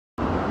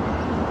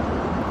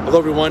Hello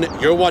everyone,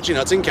 you're watching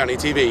Hudson County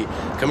TV,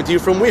 coming to you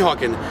from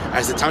Weehawken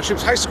as the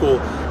Township's High School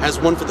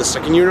has won for the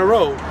second year in a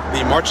row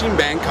the marching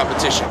band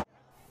competition.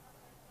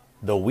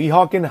 The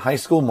Weehawken High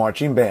School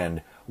Marching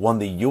Band won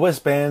the U.S.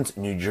 Bands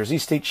New Jersey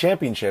State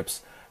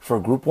Championships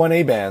for Group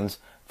 1A bands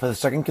for the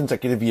second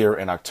consecutive year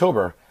in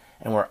October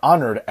and were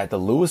honored at the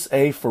Louis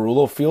A.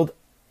 Ferrullo Field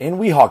in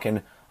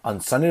Weehawken on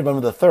Sunday,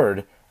 November the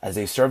 3rd as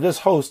they served as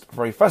host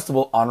for a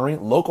festival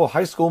honoring local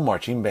high school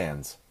marching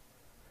bands.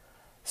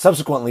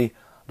 Subsequently,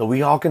 the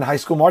Weehawken High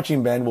School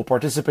Marching Band will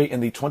participate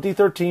in the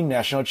 2013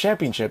 National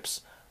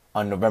Championships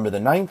on November the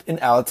 9th in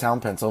Allentown,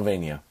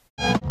 Pennsylvania.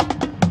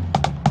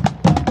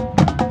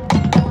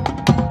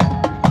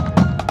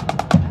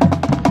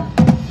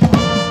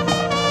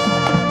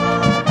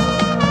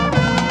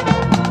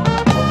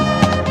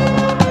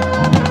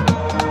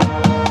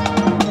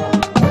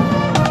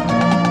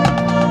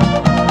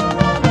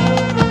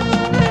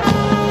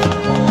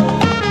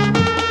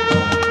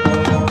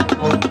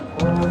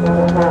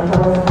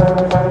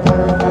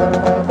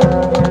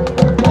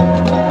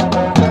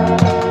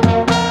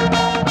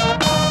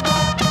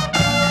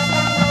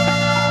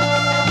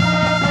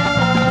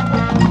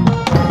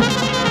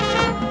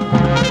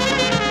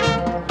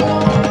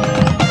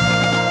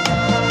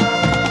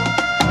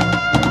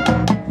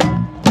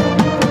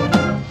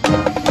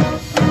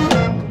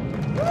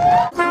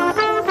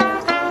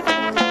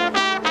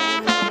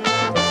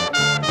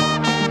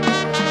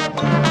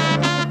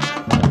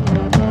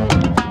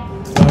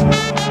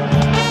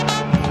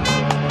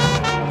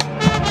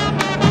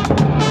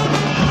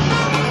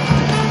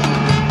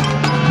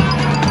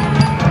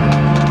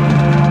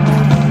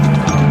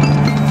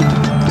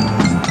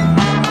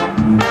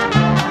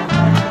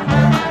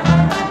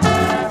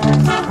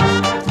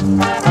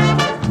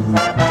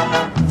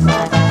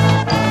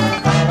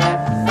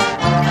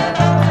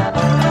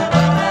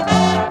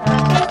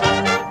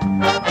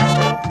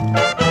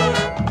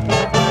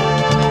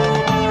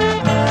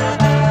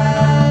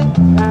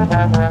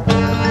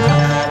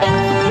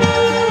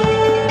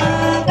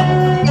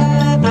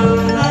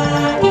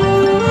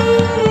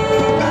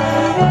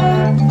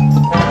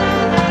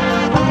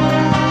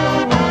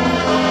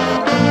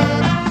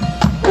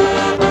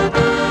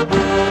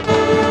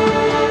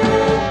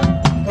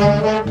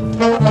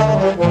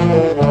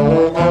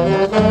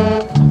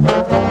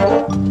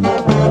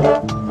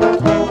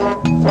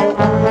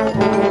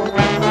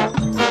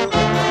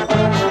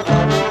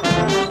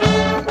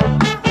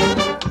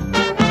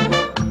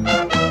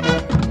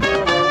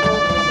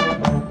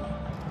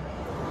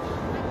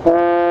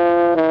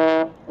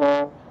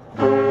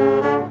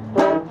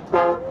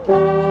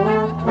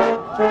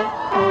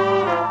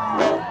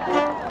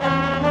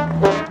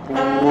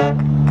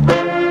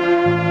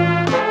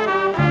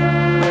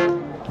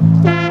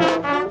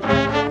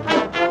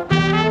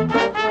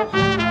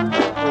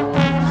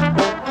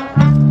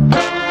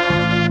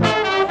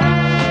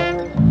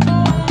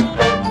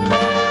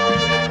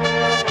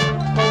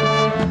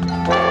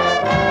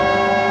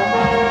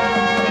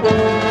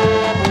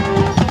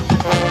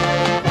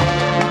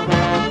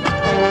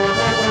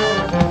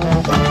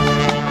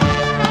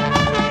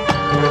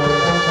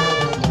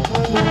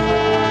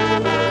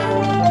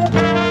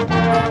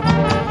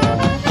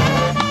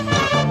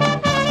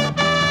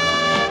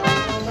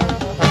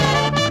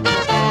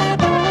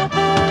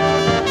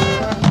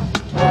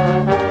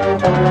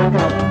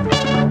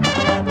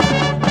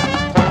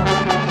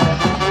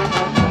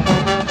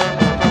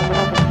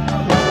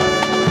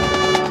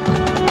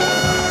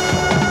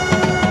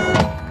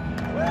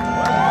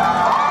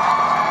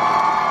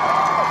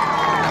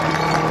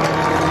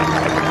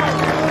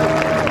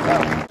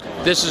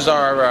 This is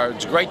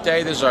it's a great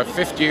day. This is our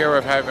 5th year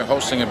of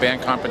hosting a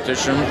band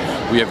competition.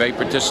 We have 8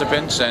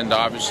 participants, and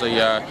obviously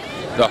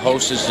the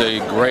host is the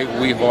great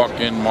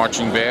Weehawken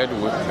Marching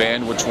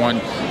Band, which won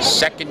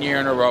 2nd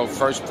year in a row,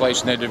 1st place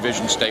in their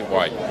division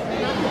statewide.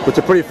 It's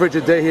a pretty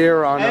frigid day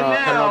here on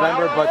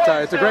November,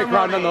 but it's a great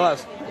crowd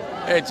nonetheless.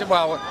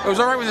 Well, it was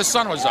all right when the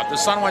sun was up. The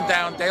sun went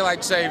down,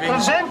 daylight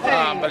savings,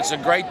 but it's a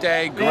great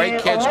day,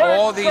 great kids.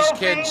 All these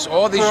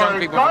young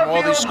people from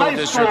all these school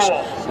districts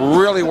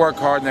really work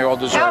hard, and they all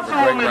deserve a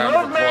great round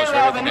of applause for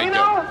everything they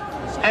do.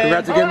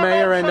 Congrats again,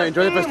 Mayor, and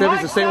enjoy the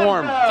festivities and stay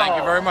warm. Thank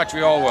you very much.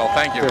 We all will.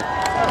 Thank you.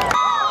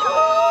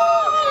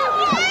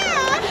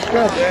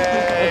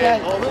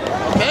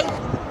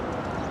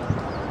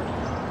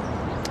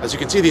 As you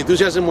can see, the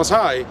enthusiasm was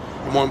high,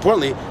 and more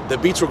importantly, the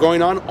beats were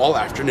going on all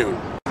afternoon.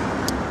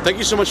 Thank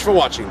you so much for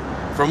watching.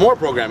 For more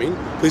programming,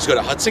 please go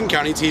to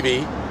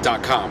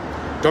HudsonCountyTV.com.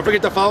 Don't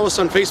forget to follow us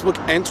on Facebook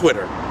and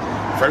Twitter.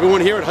 For everyone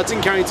here at Hudson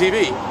County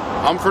TV,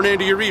 I'm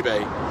Fernando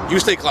Uribe. You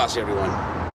stay classy, everyone.